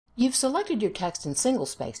You've selected your text and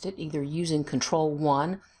single-spaced it, either using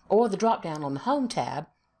Control-1 or the drop-down on the Home tab,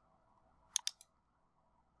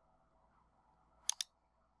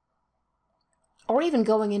 or even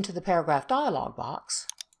going into the paragraph dialog box.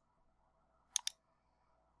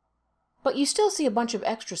 But you still see a bunch of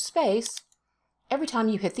extra space every time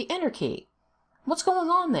you hit the Enter key. What's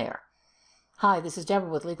going on there? Hi, this is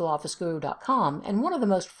Deborah with LegalOfficeGuru.com, and one of the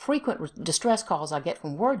most frequent distress calls I get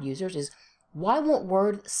from Word users is, why won't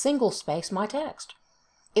Word single-space my text?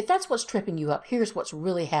 If that's what's tripping you up, here's what's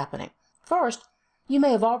really happening. First, you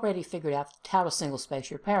may have already figured out how to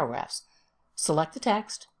single-space your paragraphs. Select the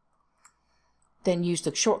text, then use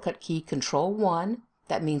the shortcut key Control-1.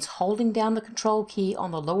 That means holding down the Control key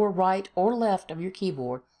on the lower right or left of your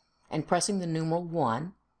keyboard and pressing the numeral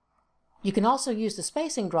 1. You can also use the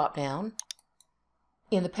spacing drop-down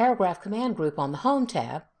in the paragraph command group on the Home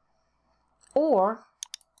tab, or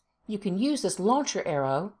you can use this launcher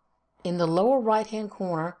arrow in the lower right-hand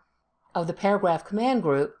corner of the paragraph command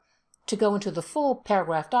group to go into the full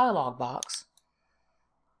paragraph dialog box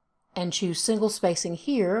and choose single spacing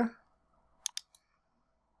here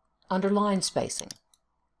under line spacing.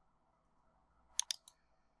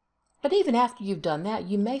 But even after you've done that,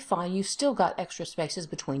 you may find you've still got extra spaces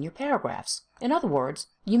between your paragraphs. In other words,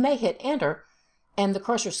 you may hit Enter and the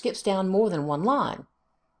cursor skips down more than one line.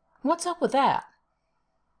 What's up with that?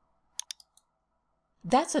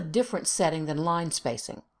 That's a different setting than line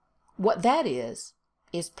spacing. What that is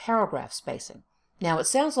paragraph spacing. Now, it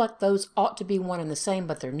sounds like those ought to be one and the same,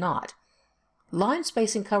 but they're not. Line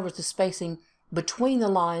spacing covers the spacing between the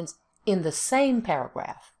lines in the same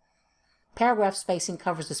paragraph. Paragraph spacing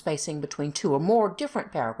covers the spacing between two or more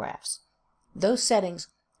different paragraphs. Those settings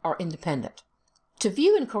are independent. To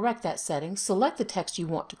view and correct that setting, select the text you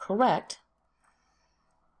want to correct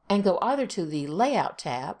and go either to the Layout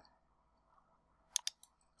tab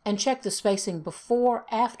and check the spacing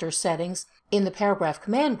before/after settings in the paragraph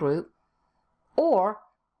command group, or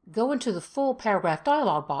go into the full paragraph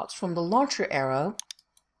dialog box from the launcher arrow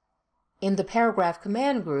in the paragraph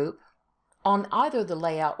command group on either the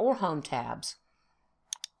Layout or Home tabs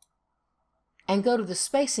and go to the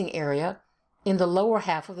spacing area in the lower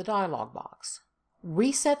half of the dialog box.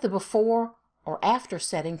 Reset the before or after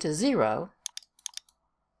setting to 0,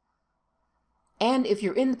 and if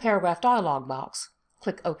you're in the paragraph dialog box,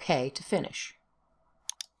 click OK to finish.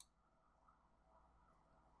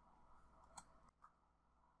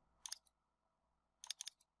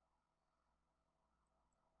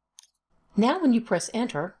 Now when you press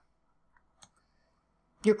Enter,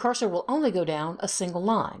 your cursor will only go down a single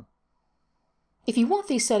line. If you want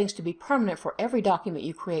these settings to be permanent for every document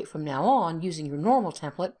you create from now on using your normal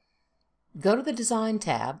template, go to the Design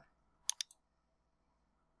tab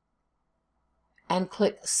and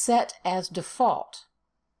click Set as Default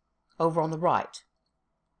over on the right.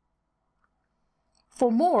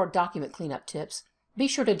 For more document cleanup tips, be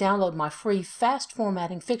sure to download my free Fast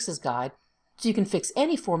Formatting Fixes guide so you can fix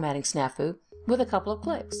any formatting snafu with a couple of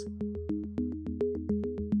clicks.